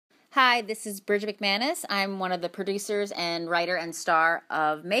Hi, this is Bridget McManus. I'm one of the producers and writer and star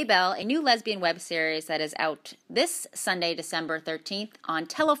of MAYBELLE, a new lesbian web series that is out this Sunday, December 13th on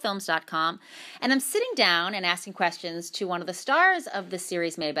telefilms.com. And I'm sitting down and asking questions to one of the stars of the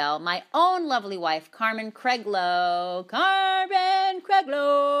series MAYBELLE, my own lovely wife, Karman Kregloe. Karman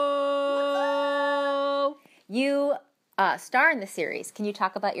Kregloe! You star in the series. Can you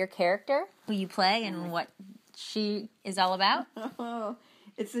talk about your character, who you play, and what she is all about?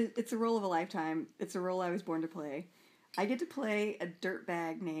 It's a role of a lifetime. It's a role I was born to play. I get to play a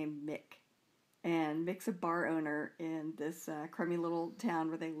dirtbag named Mick. And Mick's a bar owner in this crummy little town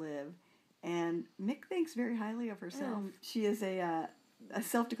where they live. And Mick thinks very highly of herself. She is a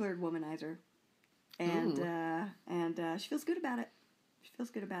self-declared womanizer. And she feels good about it.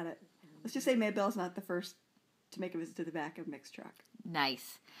 Let's just say Maybelle's not the first to make a visit to the back of Mick's truck.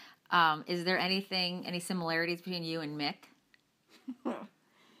 Nice. Is there any similarities between you and Mick?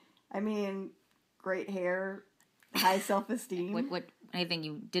 I mean, great hair, high self-esteem. What anything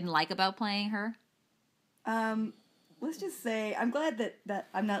you didn't like about playing her? Let's just say I'm glad that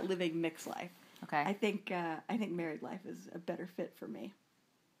I'm not living Mick's life. Okay. I think married life is a better fit for me.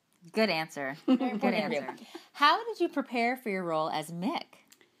 Good answer. Good answer. How did you prepare for your role as Mick?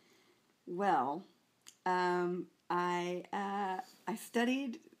 Well, I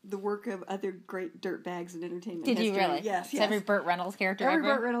studied the work of other great dirtbags in entertainment history. Did you really? Yes. Every Burt Reynolds character Every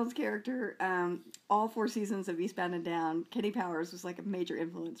Burt Reynolds character. All 4 seasons of Eastbound and Down. Kenny Powers was like a major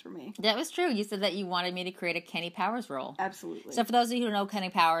influence for me. That was true. You said that you wanted me to create a Kenny Powers role. Absolutely. So for those of you who know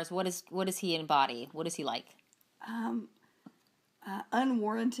Kenny Powers, what does he embody? What is he like?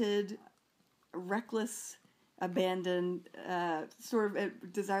 Unwarranted, reckless, abandoned, sort of a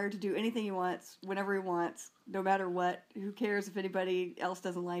desire to do anything he wants, whenever he wants, no matter what. Who cares if anybody else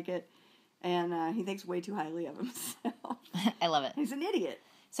doesn't like it? And he thinks way too highly of himself. I love it. He's an idiot.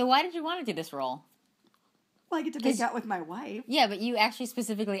 So why did you want to do this role? Well, I get to make out with my wife. Yeah, but you actually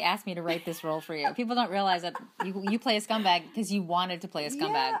specifically asked me to write this role for you. People don't realize that you play a scumbag because you wanted to play a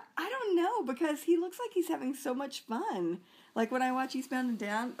scumbag. Yeah, I don't know, because he looks like he's having so much fun. Like, when I watch Eastbound and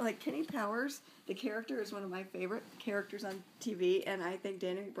Down, like, Kenny Powers, the character, is one of my favorite characters on TV, and I think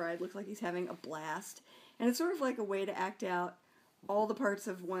Danny McBride looks like he's having a blast. And it's sort of like a way to act out all the parts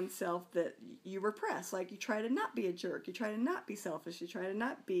of oneself that you repress. Like, you try to not be a jerk, you try to not be selfish, you try to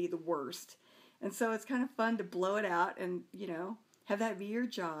not be the worst. And so it's kind of fun to blow it out and, have that be your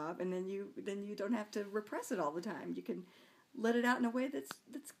job, and then you don't have to repress it all the time. You can let it out in a way that's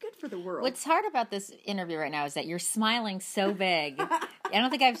good for the world. What's hard about this interview right now is that you're smiling so big. I don't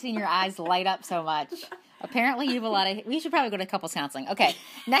think I've seen your eyes light up so much. Apparently you have a lot of... We should probably go to couples counseling. Okay,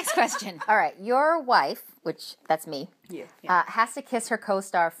 next question. All right, your wife, which that's me, has to kiss her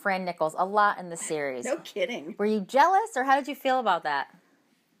co-star Fran Nichols a lot in the series. No kidding. Were you jealous, or how did you feel about that?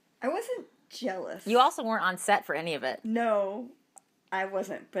 I wasn't jealous. You also weren't on set for any of it. No, I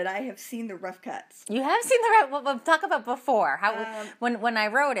wasn't, but I have seen the rough cuts. You have seen the rough... Well, talk about before. How when I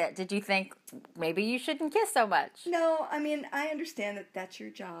wrote it, did you think maybe you shouldn't kiss so much? No, I mean, I understand that that's your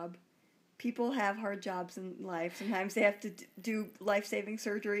job. People have hard jobs in life. Sometimes they have to do life-saving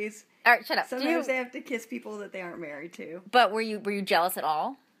surgeries. All right, shut up. Sometimes they have to kiss people that they aren't married to. But were you jealous at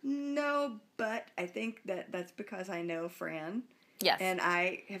all? No, but I think that's because I know Fran. Yes. And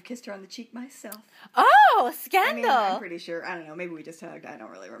I have kissed her on the cheek myself. Oh, scandal. I mean, I'm pretty sure. I don't know. Maybe we just hugged. I don't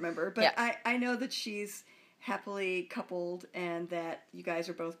really remember. But yeah. I know that she's happily coupled and that you guys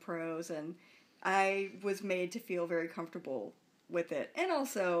are both pros. And I was made to feel very comfortable with it. And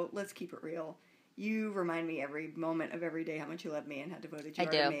also, let's keep it real. You remind me every moment of every day how much you love me and how devoted you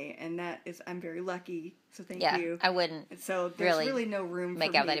are to me. And that is, I'm very lucky. So thank you. I wouldn't. And so there's really no room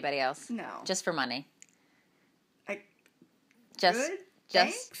make for out with anybody else. No. Just for money. Good?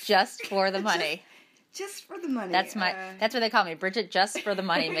 Just for the money. Just for the money. That's what they call me, Bridget. Just for the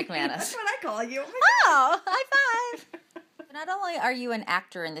money, McManus. That's what I call you. Oh, high five! Not only are you an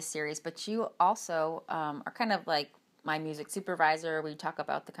actor in this series, but you also are kind of like my music supervisor. We talk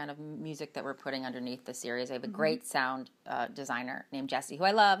about the kind of music that we're putting underneath the series. I have a great sound designer named Jessie, who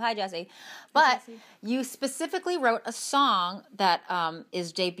I love. Hi, Jessie. But you specifically wrote a song that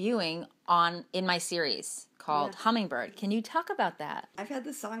is debuting in my series called Hummingbird. Can you talk about that? I've had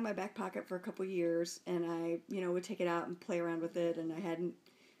this song in my back pocket for a couple years, and I, would take it out and play around with it, and I hadn't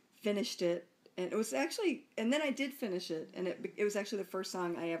finished it. And it was actually, and then I did finish it, and it was actually the first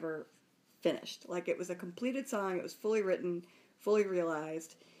song I ever finished. Like, it was a completed song, it was fully written, fully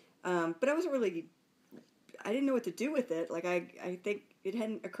realized, but I wasn't really, I didn't know what to do with it. Like, I think it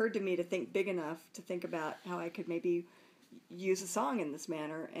hadn't occurred to me to think big enough to think about how I could maybe use a song in this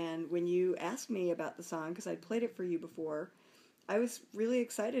manner. And when you asked me about the song, because I'd played it for you before, I was really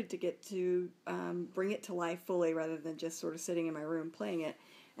excited to get to bring it to life fully rather than just sort of sitting in my room playing it.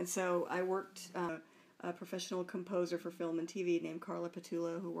 And so I worked a professional composer for film and TV named Carla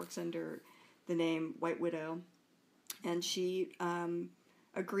Petullo, who works under the name White Widow. And she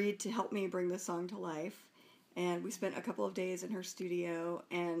agreed to help me bring the song to life. And we spent a couple of days in her studio,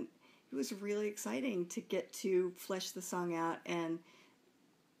 and it was really exciting to get to flesh the song out and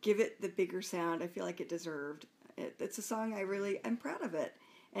give it the bigger sound I feel like it deserved. It's a song I'm proud of it.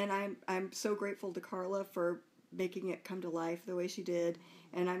 And I'm so grateful to Carla for making it come to life the way she did.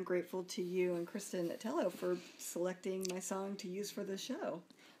 And I'm grateful to you and Christin Baker for selecting my song to use for the show.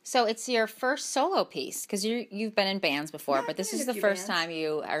 So it's your first solo piece, because you've been in bands before, Yeah, but this I've is been the in a few first bands. time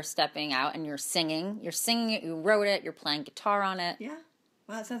you are stepping out and you're singing. You're singing it, you wrote it, you're playing guitar on it. Yeah.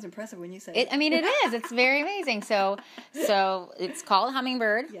 Wow, it sounds impressive when you say it. I mean, it is. It's very amazing. So it's called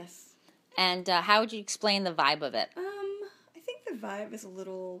Hummingbird. Yes. And how would you explain the vibe of it? I think the vibe is a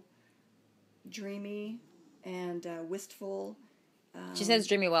little dreamy and wistful. She says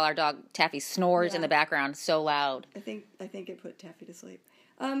dreamy while our dog Taffy snores in the background so loud. I think it put Taffy to sleep.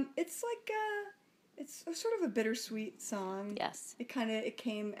 It's like it's sort of a bittersweet song. Yes. It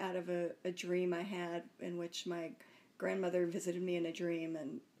came out of a dream I had in which my grandmother visited me in a dream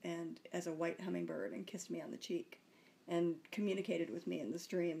and as a white hummingbird and kissed me on the cheek and communicated with me in this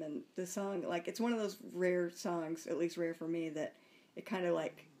dream. And the song, like, it's one of those rare songs, at least rare for me, that it kind of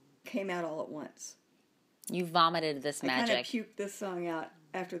like came out all at once. You vomited this magic. I kind of puked this song out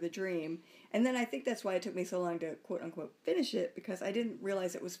after the dream. And then I think that's why it took me so long to quote-unquote finish it, because I didn't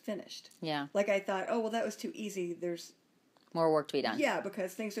realize it was finished. Yeah. Like, I thought, oh, well, that was too easy. There's more work to be done. Yeah,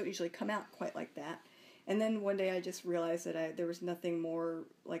 because things don't usually come out quite like that. And then one day I just realized that there was nothing more,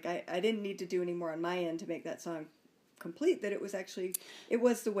 like, I didn't need to do any more on my end to make that song complete, that it was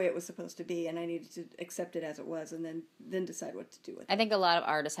the way it was supposed to be, and I needed to accept it as it was, and then decide what to do with it. I think a lot of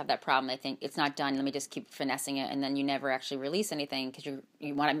artists have that problem. They think it's not done, let me just keep finessing it, and then you never actually release anything because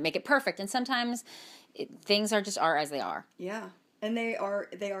you want to make it perfect. And sometimes things are as they are. Yeah, and they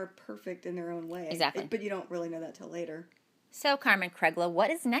are perfect in their own way. Exactly. But you don't really know that till later. So, Karman Kregloe, what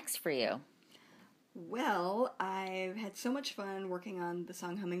is next for you? Well, I've had so much fun working on the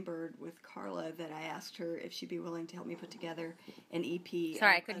song Hummingbird with Carla that I asked her if she'd be willing to help me put together an EP.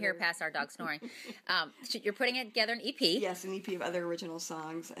 Sorry, I couldn't hear past our dog snoring. You're putting it together, an EP? Yes, an EP of other original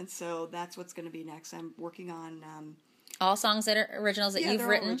songs, and so that's what's going to be next. I'm working on... all songs that are originals that you've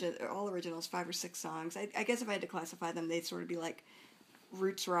written? All originals, 5 or 6 songs. I guess if I had to classify them, they'd sort of be like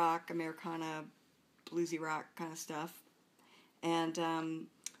roots rock, Americana, bluesy rock kind of stuff. And...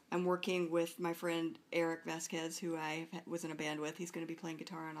 I'm working with my friend Eric Vasquez, who I was in a band with. He's going to be playing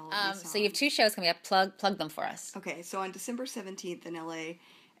guitar on all of these songs. So you have 2 shows coming up. Plug them for us. Okay, so on December 17th in LA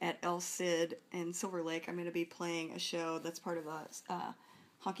at El Cid in Silver Lake, I'm going to be playing a show that's part of a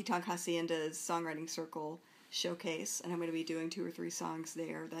Honky Tonk Hacienda's Songwriting Circle showcase, and I'm going to be doing 2 or 3 songs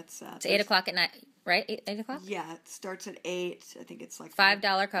there. That's it's 8 o'clock at night, right? 8 o'clock? Yeah, it starts at 8. I think it's like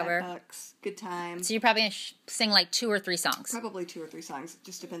 $5 cover. $5. Good time. So you're probably going to sing like 2 or 3 songs. Probably 2 or 3 songs.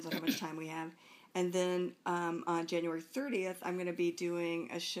 Just depends on how much time we have. And then on January 30th, I'm going to be doing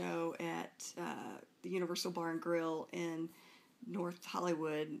a show at the Universal Bar and Grill in North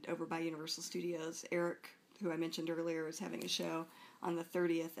Hollywood over by Universal Studios. Eric, who I mentioned earlier, is having a show on the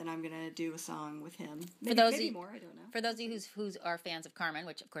 30th, and I'm going to do a song with him. Maybe more, I don't know. For those of you who are fans of Karman,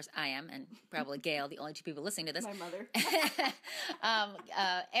 which of course I am, and probably Gail, the only 2 people listening to this. My mother.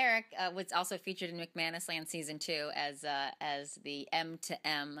 Eric was also featured in McManus Land Season 2 as the M to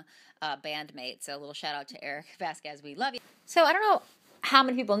M bandmate. So a little shout out to Eric Vasquez. We love you. So I don't know how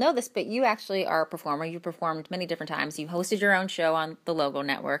many people know this, but you actually are a performer. You performed many different times. You hosted your own show on the Logo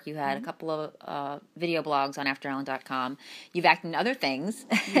Network. You had a couple of video blogs on AfterEllen.com. You've acted in other things.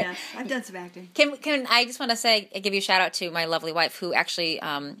 Yes, I've done some acting. Can I just want to give you a shout out to my lovely wife, who actually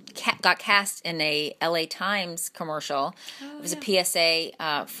got cast in a LA Times commercial. It was a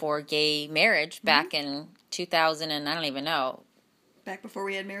PSA for gay marriage back in 2000, and I don't even know. Back before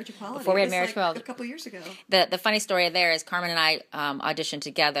we had marriage equality. Before we had marriage equality. A couple years ago. The funny story there is Karman and I auditioned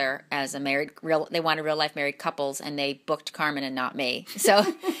together as they wanted real life married couples, and they booked Karman and not me. So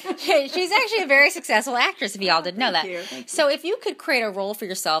she's actually a very successal actress, if y'all didn't know that. Thank you. So if you could create a role for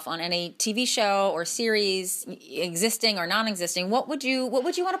yourself on any TV show or series, existing or non-existing, what would you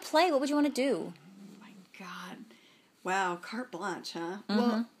want to play? What would you want to do? Oh my God. Wow, carte blanche, huh? Mm-hmm.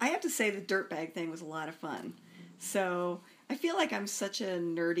 Well, I have to say the dirtbag thing was a lot of fun. So I feel like I'm such a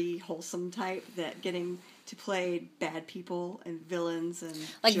nerdy, wholesome type that getting to play bad people and villains and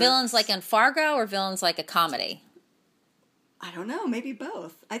like jerks, villains like in Fargo or villains like a comedy? I don't know, maybe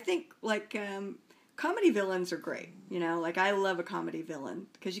both. I think like comedy villains are great. You know, like I love a comedy villain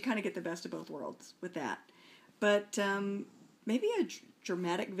because you kind of get the best of both worlds with that. But maybe a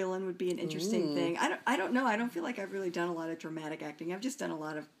dramatic villain would be an interesting thing. I don't know. I don't feel like I've really done a lot of dramatic acting. I've just done a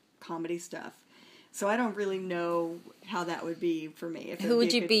lot of comedy stuff. So I don't really know how that would be for me. Who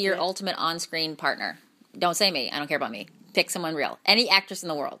would you be your ultimate on-screen partner? Don't say me. I don't care about me. Pick someone real. Any actress in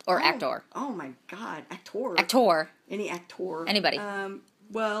the world or actor. Oh my God, actor. Actor. Any actor. Anybody.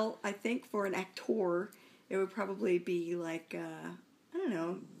 Well, I think for an actor, it would probably be like I don't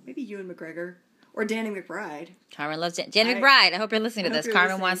know, maybe Ewan McGregor or Danny McBride. Carmen loves Danny McBride. I hope you're listening to this.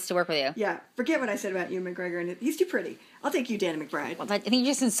 Carmen wants to work with you. Yeah, forget what I said about Ewan McGregor. And he's too pretty. I'll take you, Danny McBride. Well, I think you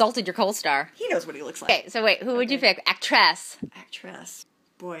just insulted your co-star. He knows what he looks like. Okay, so wait, who would you pick? Actress. Actress.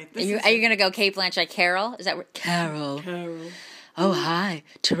 Boy, are you going to go Kate Blanchett Carol? Is that what? Carol. Oh, hi.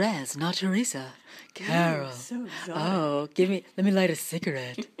 Therese, not Teresa. Carol. Ooh, so exotic. Oh, let me light a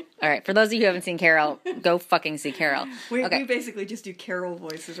cigarette. All right, for those of you who haven't seen Carol, go fucking see Carol. We basically just do Carol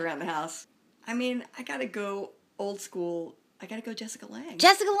voices around the house. I mean, I gotta go old school. I gotta go Jessica Lange.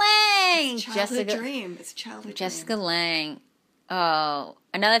 Jessica Lange! It's childhood dream. It's childhood Jessica Lange. Oh,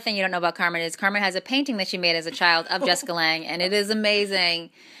 another thing you don't know about Carmen is Carmen has a painting that she made as a child of Jessica Lange, and it is amazing.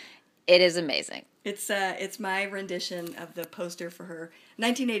 It is amazing. It's my rendition of the poster for her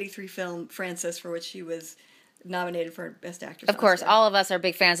 1983 film Frances, for which she was nominated for Best Actress. Of course, all of us are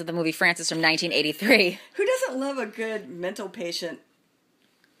big fans of the movie Frances from 1983. Who doesn't love a good mental patient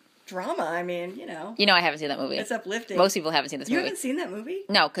drama? I mean, you know. You know I haven't seen that movie. It's uplifting. Most people haven't seen this movie. You haven't seen that movie?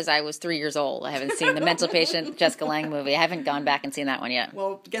 No, because I was 3 years old. I haven't seen the mental patient Jessica Lange movie. I haven't gone back and seen that one yet.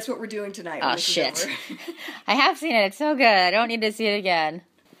 Well, guess what we're doing tonight? Oh, shit. I have seen it. It's so good. I don't need to see it again.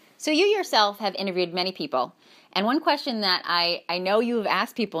 So you yourself have interviewed many people. And one question that I know you have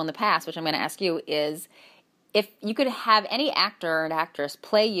asked people in the past, which I'm going to ask you, is if you could have any actor or an actress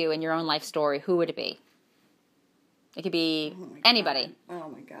play you in your own life story, who would it be? It could be anybody. Oh,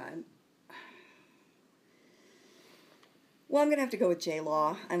 my God. Well, I'm going to have to go with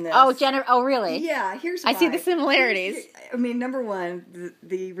J-Law on this. Oh, really? Yeah, here's why. I see the similarities. I mean, number one,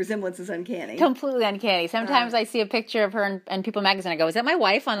 the resemblance is uncanny. Completely uncanny. Sometimes I see a picture of her in People magazine. I go, is that my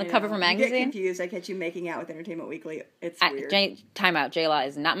wife on the cover of her magazine? I get confused. I catch you making out with Entertainment Weekly. It's weird. Time out. J-Law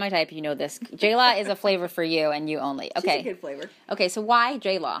is not my type. You know this. J-Law is a flavor for you and you only. Okay. She's a good flavor. Okay, so why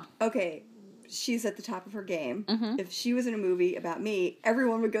J-Law? Okay. She's at the top of her game. Mm-hmm. If she was in a movie about me,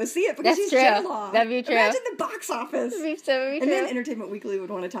 everyone would go see it because she's true. J-Law. That'd be true. Imagine the box office. That'd be so true. And then Entertainment Weekly would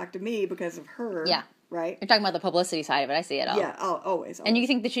want to talk to me because of her. Yeah. Right? You're talking about the publicity side of it. I see it all. Yeah, always. And you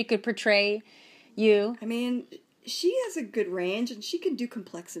think that she could portray you? I mean, she has a good range and she can do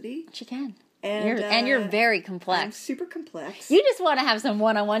complexity. She can. And you're very complex. I'm super complex. You just want to have some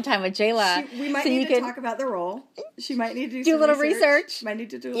one-on-one time with J-Law. We might need to talk about the role. She might need to do a little research. Might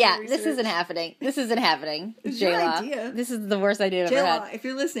need to do a little research. Yeah, this isn't happening. This isn't happening. It's J-Law. your idea. This is the worst idea I've ever J-Law, had. if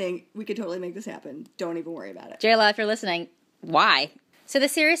you're listening, we could totally make this happen. Don't even worry about it. J-Law, if you're listening, why? So the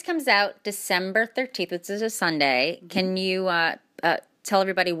series comes out December 13th, which is a Sunday. Can you tell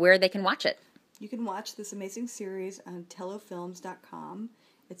everybody where they can watch it? You can watch this amazing series on tellofilms.com.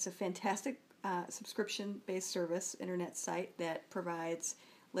 It's a fantastic subscription-based service, internet site that provides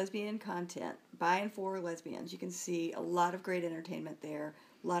lesbian content by and for lesbians. You can see a lot of great entertainment there,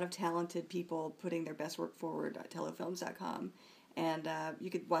 a lot of talented people putting their best work forward at tellofilms.com. And you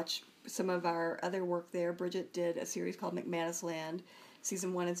could watch some of our other work there. Bridget did a series called McManus Land.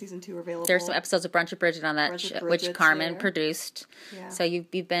 Season 1 and Season 2 are available. There's some episodes of Brunch with Bridget on that, which Carmen produced. Yeah. So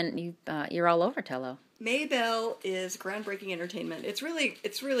you're all over Tello. Maybelle is groundbreaking entertainment. It's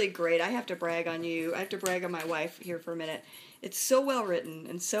really great. I have to brag on you. I have to brag on my wife here for a minute. It's so well written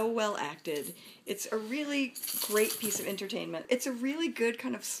and so well acted. It's a really great piece of entertainment. It's a really good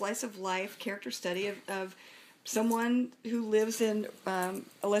kind of slice of life character study of someone who lives in a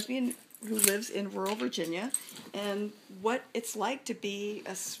lesbian who lives in rural Virginia and what it's like to be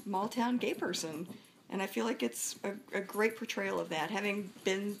a small town gay person. And I feel like it's a great portrayal of that. Having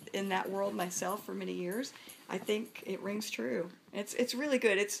been in that world myself for many years, I think it rings true. It's really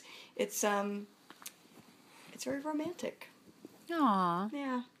good. It's very romantic. Aww.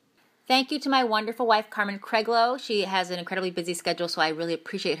 Yeah. Thank you to my wonderful wife, Karman Kregloe. She has an incredibly busy schedule, so I really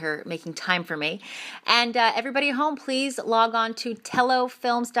appreciate her making time for me. And everybody at home, please log on to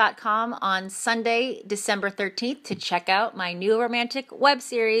tellofilms.com on Sunday, December 13th to check out my new romantic web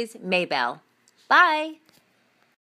series, Maybelle. Bye!